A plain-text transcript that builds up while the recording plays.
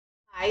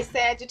Hi,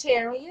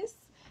 Sagittarius.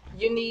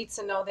 You need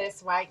to know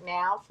this right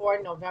now for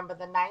November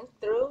the 9th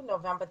through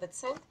November the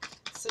 10th,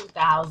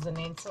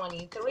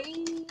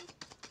 2023.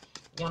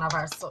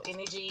 Universal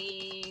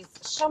energies,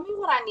 show me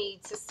what I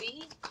need to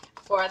see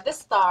for the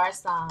star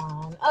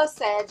sign of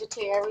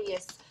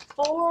Sagittarius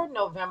for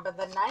November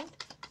the 9th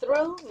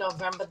through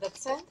November the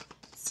 10th,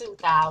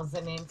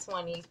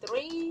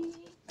 2023.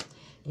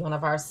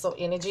 Universal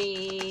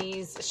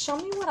energies, show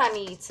me what I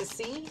need to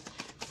see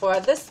for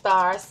the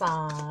star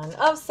sign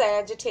of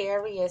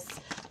Sagittarius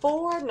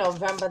for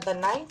November the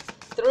 9th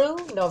through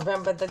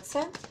November the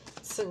 10th,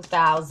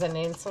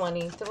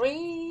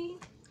 2023.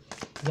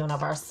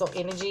 Universal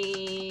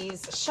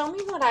energies, show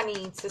me what I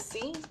need to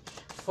see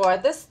for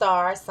the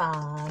star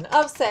sign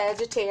of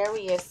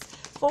Sagittarius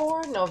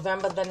for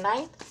November the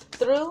 9th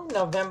through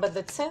November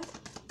the 10th,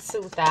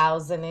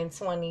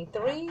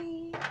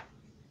 2023.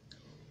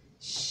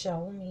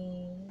 Show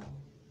me.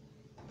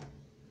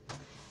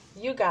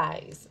 You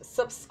guys,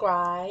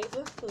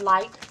 subscribe,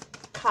 like,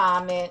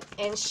 comment,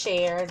 and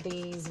share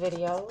these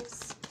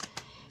videos.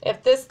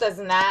 If this does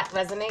not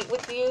resonate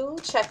with you,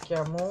 check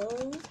your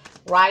moon,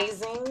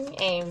 rising,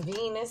 and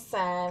Venus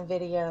sign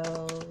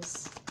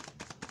videos.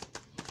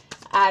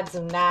 I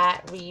do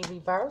not read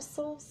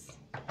reversals.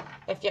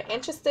 If you're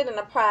interested in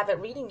a private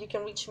reading, you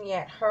can reach me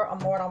at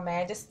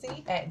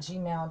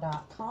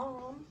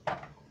herimmortalmajesty@gmail.com.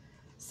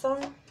 So,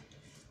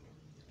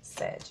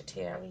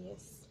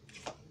 Sagittarius.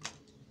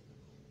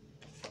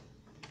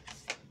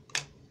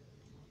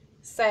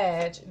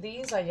 Sag,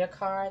 these are your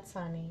cards,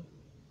 honey.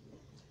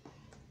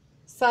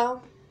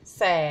 So,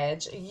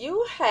 Sag,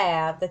 you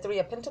have the Three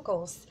of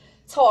Pentacles,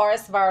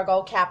 Taurus,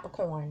 Virgo,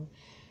 Capricorn.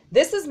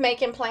 This is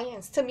making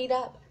plans to meet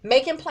up,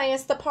 making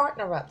plans to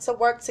partner up, to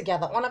work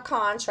together on a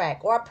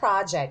contract or a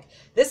project.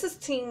 This is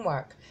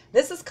teamwork.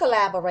 This is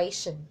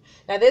collaboration.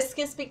 Now, this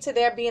can speak to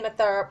there being a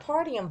third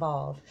party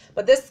involved,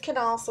 but this can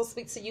also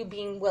speak to you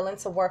being willing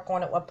to work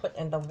on it or put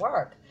in the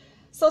work.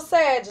 So,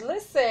 Sag,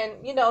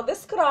 listen, you know,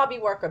 this could all be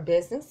work or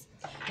business.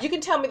 You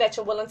can tell me that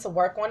you're willing to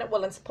work on it,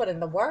 willing to put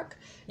in the work.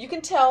 You can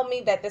tell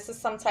me that this is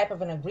some type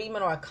of an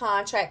agreement or a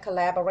contract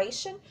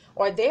collaboration,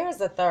 or there's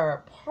a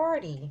third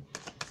party.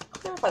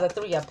 Clarify the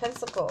Three of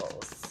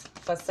Pentacles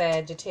for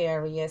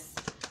Sagittarius.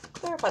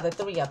 Clarify the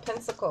Three of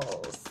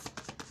Pentacles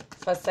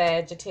for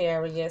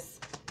Sagittarius.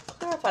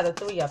 Clarify the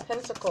Three of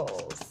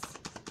Pentacles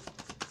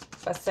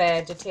for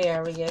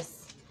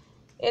Sagittarius.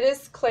 It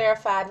is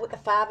clarified with the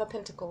Five of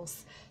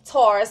Pentacles.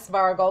 Taurus,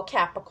 Virgo,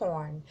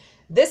 Capricorn.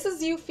 This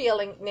is you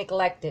feeling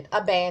neglected,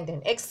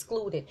 abandoned,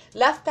 excluded,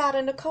 left out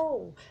in the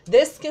cold.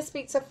 This can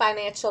speak to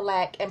financial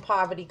lack and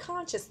poverty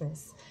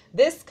consciousness.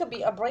 This could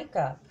be a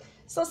breakup.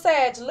 So,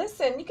 Sag,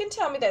 listen, you can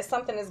tell me that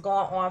something is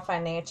going on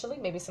financially,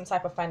 maybe some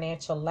type of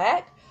financial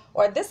lack,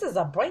 or this is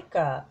a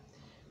breakup.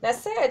 Now,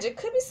 Sag, it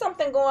could be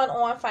something going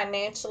on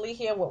financially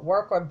here with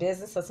work or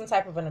business, or some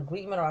type of an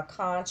agreement or a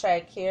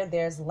contract here.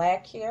 There's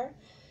lack here.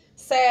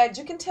 Sag,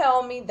 you can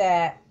tell me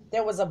that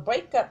there was a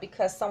breakup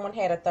because someone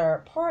had a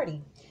third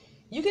party.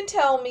 You can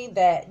tell me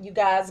that you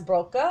guys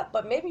broke up,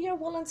 but maybe you're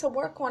willing to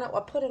work on it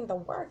or put in the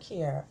work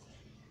here.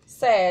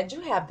 Sag,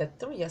 you have the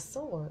Three of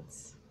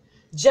Swords.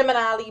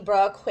 Gemini,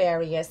 Libra,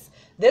 Aquarius.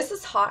 This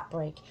is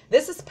heartbreak.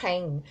 This is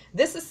pain.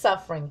 This is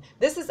suffering.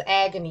 This is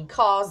agony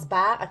caused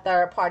by a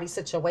third party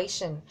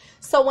situation.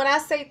 So when I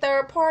say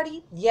third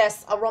party,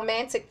 yes, a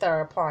romantic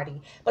third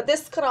party. But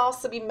this could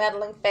also be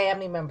meddling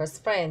family members,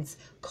 friends,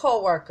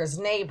 co-workers,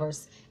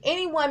 neighbors.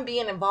 Anyone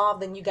being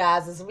involved in you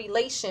guys'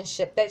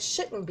 relationship that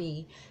shouldn't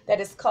be, that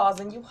is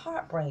causing you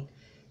heartbreak.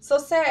 So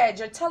Sag,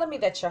 you're telling me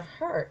that you're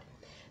hurt.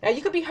 Now,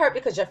 you could be hurt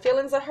because your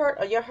feelings are hurt,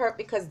 or you're hurt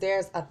because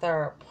there's a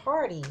third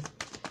party.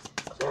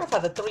 Clarify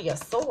the Three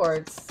of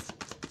Swords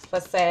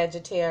for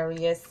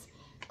Sagittarius.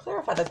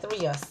 Clarify the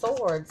Three of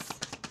Swords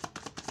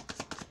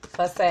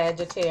for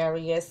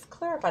Sagittarius.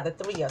 Clarify the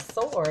Three of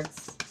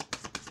Swords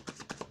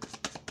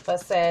for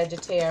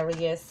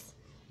Sagittarius.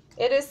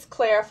 It is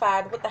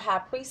clarified with the High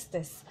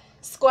Priestess,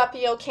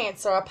 Scorpio,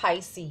 Cancer, or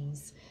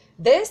Pisces.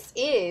 This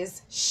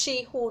is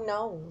she who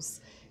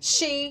knows.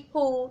 She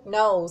who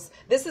knows.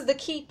 This is the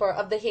keeper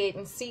of the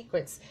hidden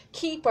secrets,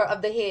 keeper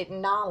of the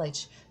hidden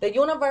knowledge. The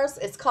universe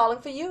is calling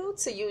for you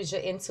to use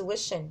your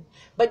intuition,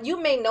 but you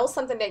may know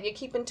something that you're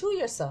keeping to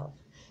yourself.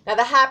 Now,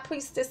 the High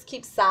Priestess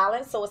keeps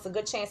silent, so it's a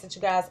good chance that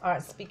you guys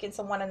aren't speaking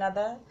to one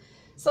another.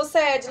 So,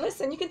 Sag,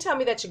 listen, you can tell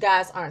me that you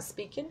guys aren't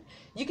speaking.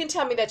 You can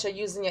tell me that you're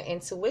using your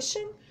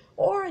intuition,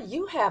 or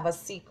you have a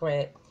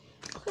secret.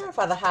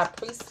 Clarify the High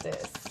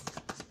Priestess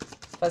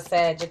for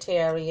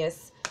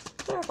Sagittarius.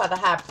 Clarify the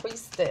High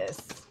Priestess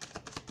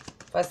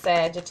for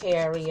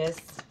Sagittarius.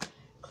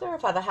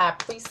 Clarify the High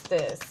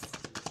Priestess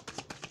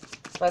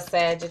for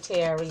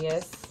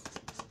Sagittarius.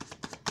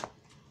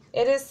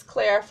 It is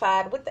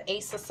clarified with the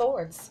Ace of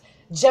Swords.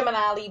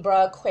 Gemini,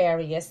 Libra,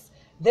 Aquarius.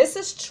 This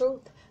is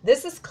truth.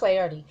 This is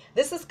clarity.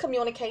 This is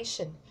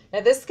communication.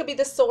 Now, this could be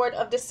the sword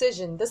of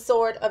decision, the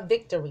sword of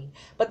victory.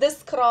 But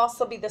this could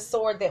also be the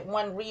sword that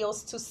one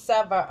wields to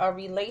sever a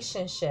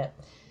relationship.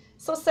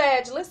 So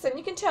Sag, listen,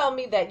 you can tell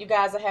me that you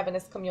guys are having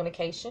this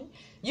communication.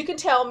 You can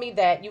tell me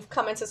that you've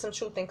come into some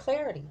truth and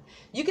clarity.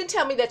 You can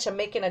tell me that you're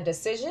making a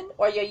decision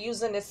or you're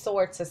using this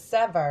sword to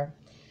sever.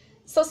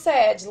 So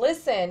Sag,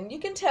 listen, you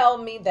can tell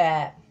me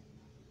that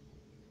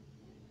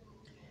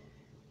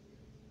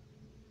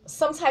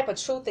some type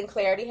of truth and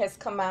clarity has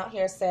come out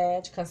here,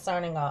 Sag,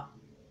 concerning a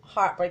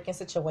heartbreaking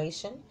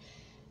situation.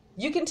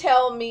 You can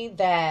tell me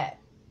that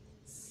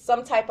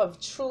some type of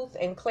truth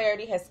and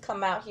clarity has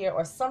come out here,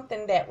 or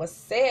something that was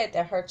said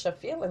that hurt your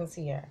feelings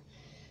here.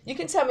 You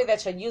can tell me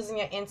that you're using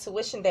your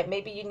intuition, that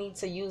maybe you need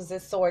to use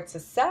this sword to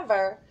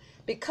sever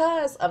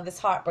because of this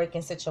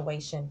heartbreaking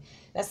situation.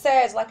 Now,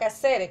 Sag, like I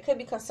said, it could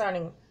be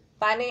concerning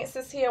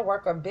finances here,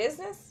 work or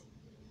business,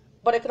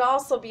 but it could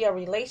also be a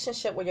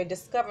relationship where you're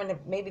discovering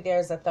that maybe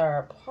there's a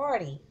third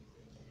party.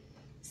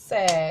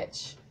 Sag,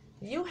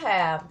 you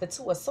have the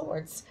Two of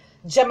Swords,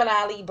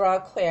 Gemini, Libra,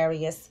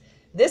 Aquarius.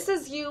 This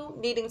is you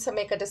needing to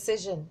make a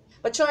decision,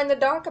 but you're in the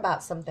dark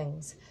about some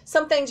things.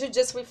 Some things you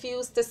just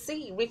refuse to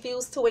see,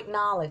 refuse to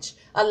acknowledge,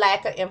 a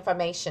lack of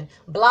information,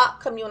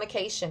 block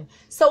communication.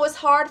 So it's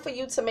hard for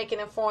you to make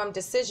an informed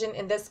decision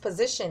in this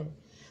position.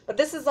 But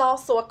this is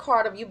also a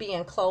card of you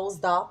being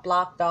closed off,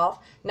 blocked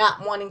off,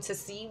 not wanting to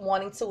see,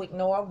 wanting to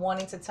ignore,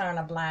 wanting to turn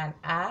a blind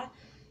eye.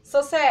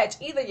 So Sag,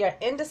 either you're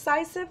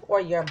indecisive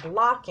or you're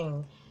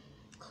blocking.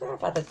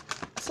 Clarify the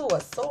Two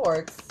of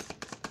Swords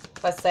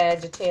for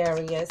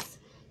Sagittarius.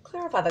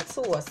 Clarify the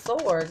Two of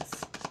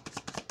Swords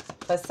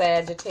for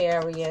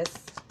Sagittarius.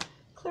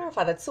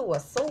 Clarify the Two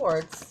of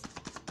Swords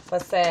for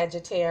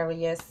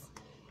Sagittarius.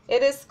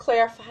 It is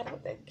clarified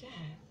with the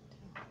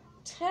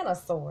Ten of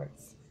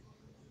Swords.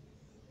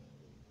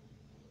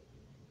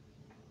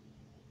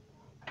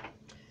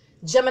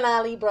 Gemini,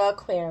 Libra,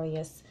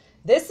 Aquarius.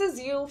 This is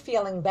you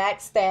feeling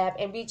backstabbed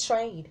and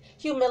betrayed,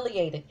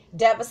 humiliated,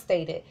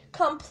 devastated,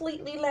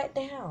 completely let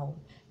down.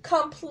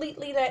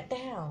 Completely let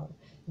down.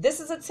 This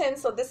is a 10,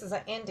 so this is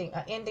an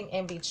ending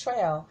in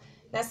betrayal.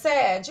 Now,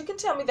 Sag, you can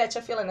tell me that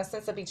you're feeling a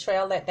sense of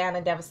betrayal, let down,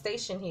 and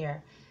devastation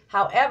here.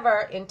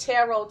 However, in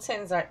tarot,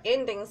 10s are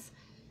endings,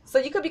 so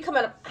you could be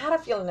coming out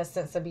of feeling a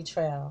sense of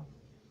betrayal.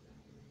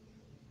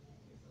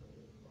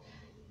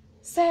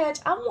 Sag,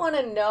 I want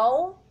to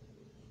know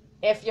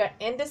if you're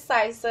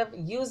indecisive,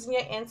 using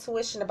your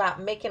intuition about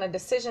making a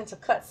decision to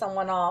cut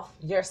someone off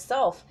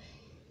yourself,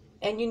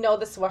 and you know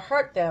this will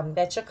hurt them,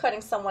 that you're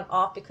cutting someone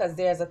off because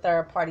there's a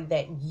third party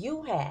that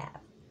you have.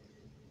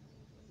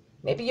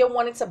 Maybe you're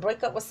wanting to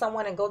break up with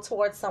someone and go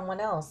towards someone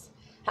else.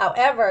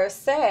 However,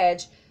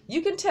 Sag,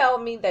 you can tell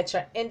me that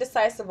you're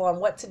indecisive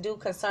on what to do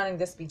concerning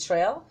this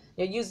betrayal.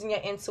 You're using your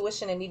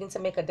intuition and needing to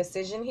make a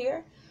decision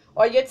here.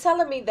 Or you're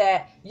telling me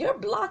that you're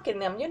blocking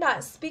them. You're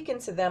not speaking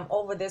to them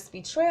over this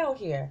betrayal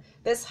here,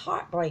 this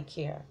heartbreak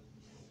here.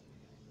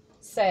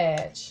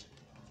 Sag,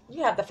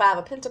 you have the Five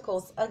of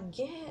Pentacles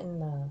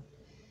again.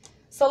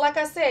 So like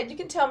I said, you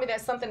can tell me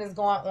that something is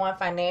going on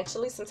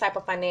financially, some type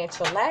of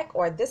financial lack,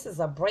 or this is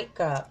a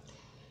breakup.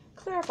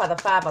 Clarify the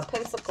Five of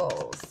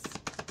Pentacles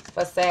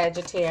for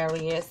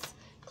Sagittarius.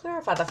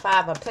 Clarify the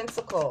Five of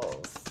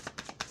Pentacles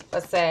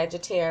for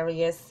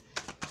Sagittarius.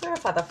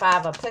 Clarify the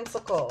Five of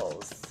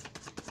Pentacles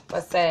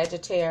for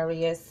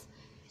Sagittarius.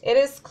 It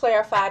is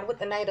clarified with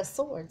the Knight of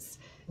Swords.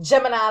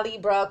 Gemini,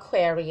 Libra,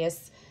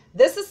 Aquarius.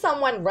 This is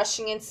someone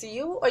rushing into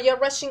you, or you're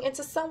rushing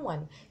into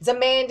someone,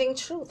 demanding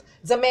truth,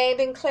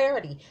 demanding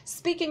clarity,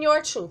 speaking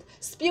your truth,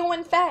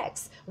 spewing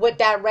facts with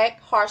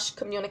direct, harsh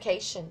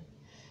communication.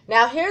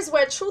 Now, here's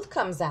where truth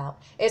comes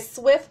out. It's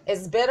swift,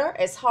 it's bitter,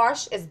 it's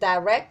harsh, it's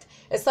direct,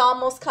 it's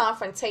almost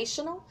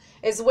confrontational.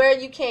 It's where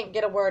you can't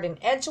get a word in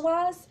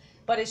edgewise,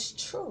 but it's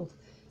truth.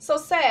 So,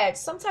 Sag,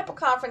 some type of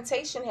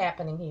confrontation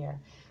happening here.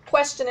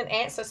 Question and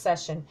answer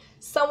session.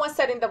 Someone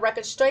setting the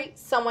record straight,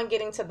 someone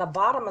getting to the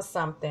bottom of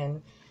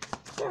something.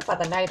 Clarify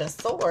the Knight of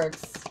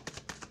Swords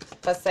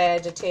for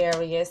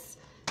Sagittarius.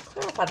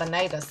 Clarify the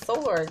Knight of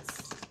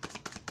Swords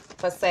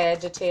for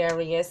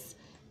Sagittarius.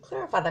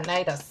 Clarify the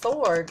Knight of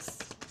Swords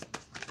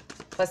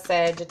for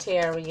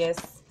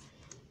Sagittarius.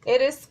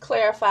 It is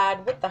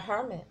clarified with the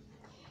Hermit.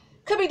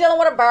 Could be dealing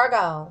with a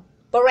Virgo.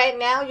 But right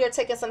now, you're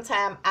taking some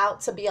time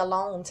out to be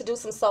alone, to do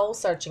some soul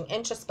searching,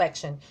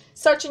 introspection,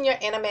 searching your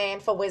inner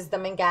man for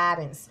wisdom and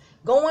guidance,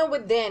 going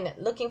within,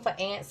 looking for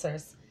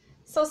answers.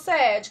 So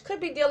Sag, could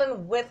be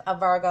dealing with a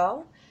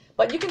Virgo,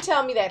 but you can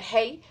tell me that,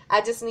 hey,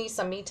 I just need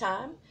some me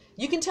time.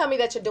 You can tell me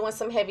that you're doing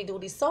some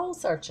heavy-duty soul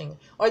searching,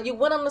 or you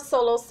went on a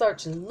solo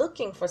search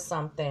looking for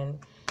something.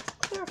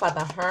 Clarify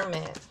the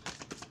Hermit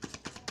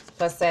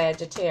for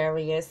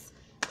Sagittarius.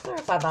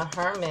 Clarify the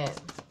Hermit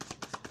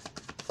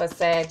for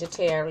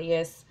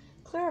Sagittarius.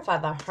 Clarify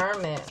the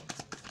Hermit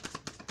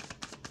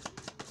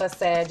for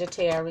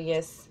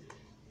Sagittarius.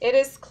 It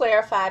is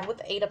clarified with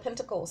the Eight of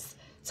Pentacles.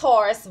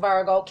 Taurus,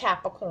 Virgo,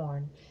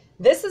 Capricorn.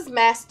 This is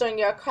mastering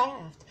your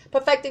craft,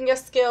 perfecting your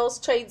skills,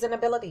 trades, and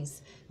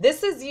abilities.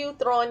 This is you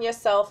throwing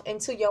yourself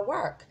into your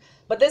work.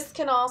 But this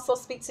can also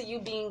speak to you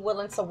being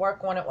willing to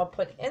work on it or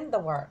put in the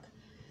work.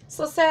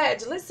 So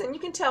Sag, listen, you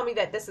can tell me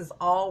that this is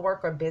all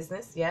work or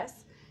business,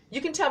 yes?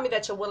 You can tell me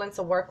that you're willing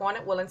to work on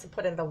it, willing to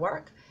put in the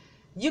work.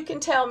 You can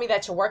tell me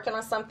that you're working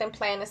on something,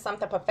 planning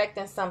something,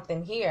 perfecting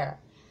something here.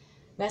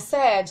 Now,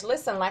 Sag,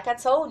 listen, like I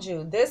told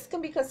you, this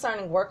can be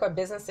concerning work or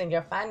business and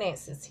your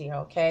finances here,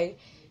 okay?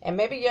 And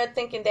maybe you're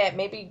thinking that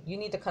maybe you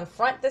need to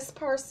confront this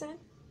person,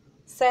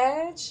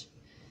 Sag.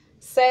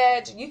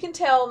 Sag, you can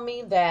tell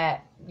me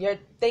that you're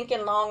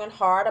thinking long and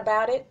hard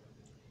about it.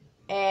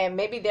 And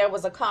maybe there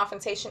was a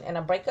confrontation and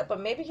a breakup,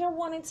 but maybe you're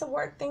wanting to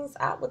work things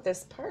out with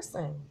this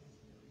person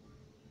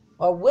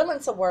or willing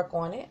to work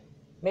on it.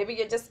 Maybe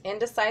you're just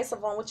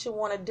indecisive on what you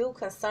want to do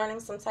concerning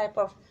some type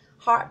of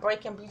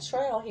heartbreak and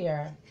betrayal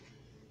here.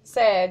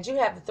 Sag, you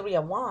have the Three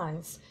of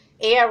Wands.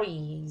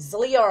 Aries,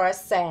 Leo, or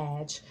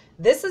Sag.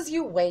 This is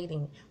you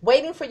waiting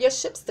for your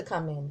ships to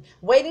come in,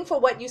 waiting for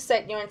what you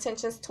set your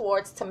intentions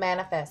towards to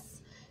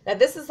manifest. Now,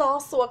 this is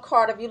also a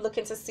card of you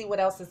looking to see what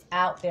else is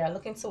out there,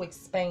 looking to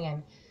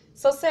expand.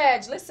 So,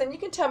 Sag, listen, you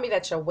can tell me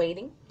that you're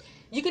waiting.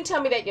 You can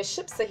tell me that your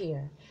ships are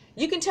here.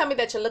 You can tell me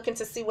that you're looking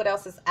to see what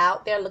else is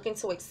out there, looking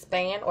to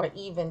expand or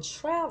even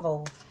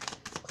travel.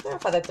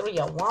 Clarify the Three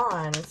of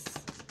Wands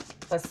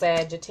for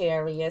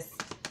Sagittarius.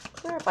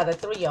 Clarify the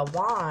Three of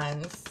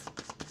Wands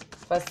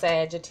for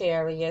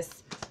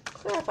Sagittarius.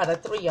 Clarify the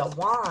Three of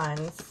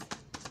Wands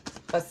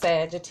for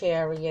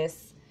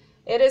Sagittarius.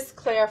 It is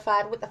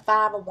clarified with the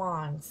Five of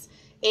Wands.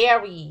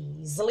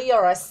 Aries, Leo,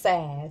 or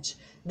Sag.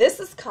 This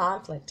is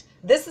conflict.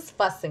 This is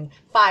fussing,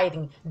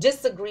 fighting,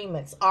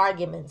 disagreements,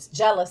 arguments,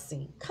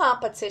 jealousy,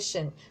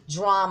 competition,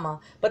 drama.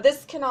 But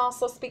this can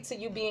also speak to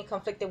you being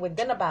conflicted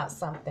within about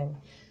something.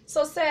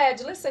 So, Sag,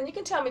 listen, you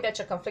can tell me that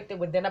you're conflicted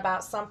within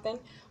about something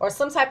or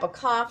some type of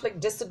conflict,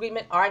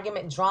 disagreement,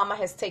 argument, drama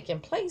has taken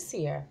place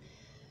here.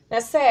 Now,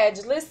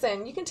 Sag,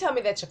 listen, you can tell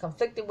me that you're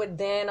conflicted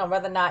within on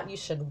whether or not you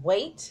should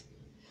wait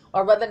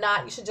or whether or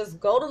not you should just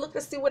go to look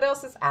to see what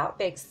else is out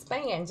there,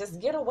 expand, just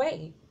get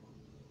away.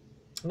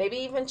 Maybe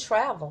even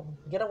travel,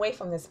 get away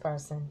from this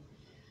person.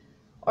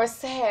 Or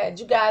Sag,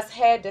 you guys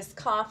had this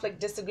conflict,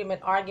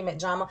 disagreement, argument,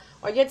 drama,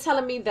 or you're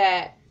telling me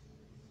that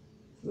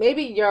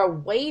maybe you're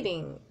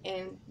waiting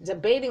and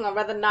debating on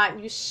whether or not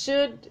you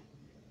should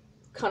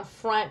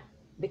confront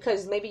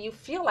because maybe you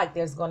feel like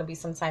there's going to be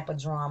some type of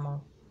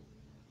drama.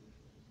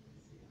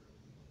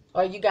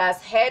 Or you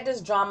guys had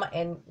this drama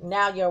and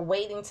now you're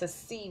waiting to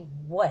see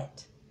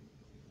what?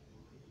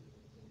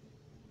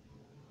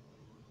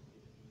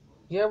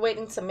 You're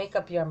waiting to make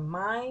up your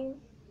mind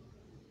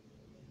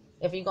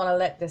if you're going to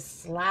let this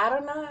slide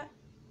or not.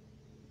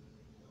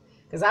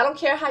 Because I don't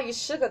care how you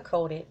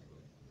sugarcoat it.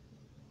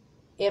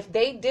 If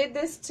they did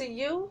this to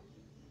you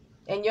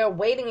and you're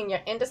waiting and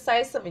you're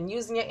indecisive and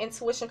using your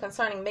intuition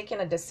concerning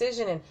making a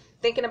decision and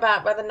thinking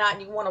about whether or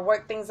not you want to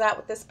work things out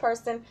with this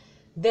person,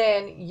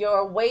 then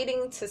you're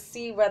waiting to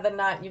see whether or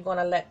not you're going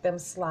to let them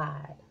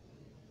slide.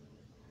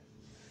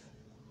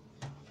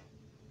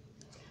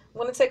 I'm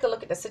going to take a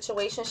look at the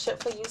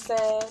situationship for you,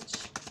 Sag.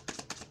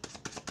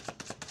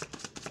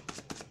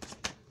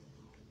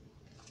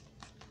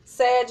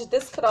 Sag,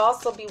 this could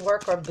also be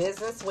work or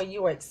business where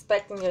you were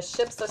expecting your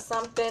ships or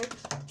something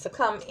to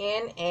come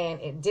in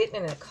and it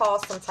didn't, and it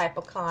caused some type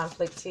of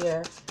conflict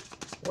here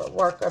with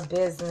work or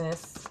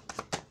business.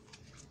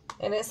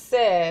 And it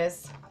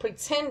says,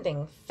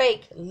 pretending,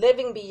 fake,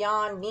 living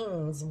beyond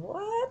means.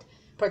 What?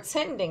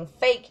 Pretending,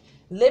 fake,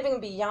 living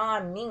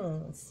beyond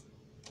means.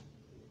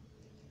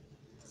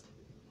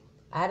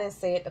 I didn't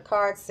say it, the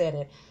card said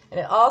it. And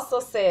it also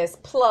says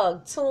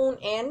plug, tune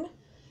in,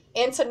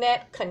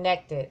 internet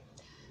connected.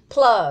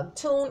 Plug,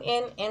 tune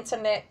in,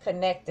 internet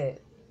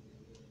connected.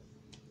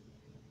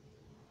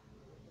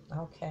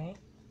 Okay.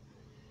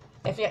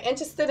 If you're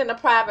interested in a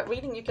private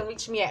reading, you can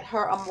reach me at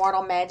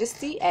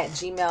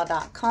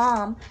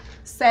herimmortalmajesty@gmail.com.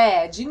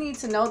 Sag, you need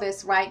to know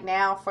this right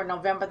now for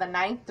November the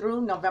 9th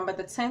through November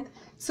the 10th,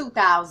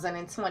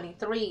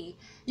 2023.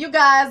 You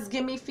guys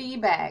give me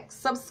feedback,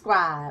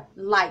 subscribe,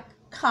 like,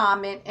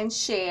 comment, and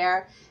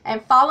share,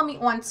 and follow me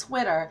on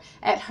Twitter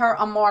at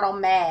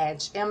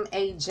herimmortalmaj,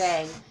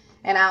 M-A-J,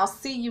 and I'll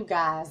see you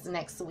guys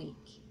next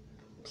week.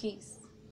 Peace.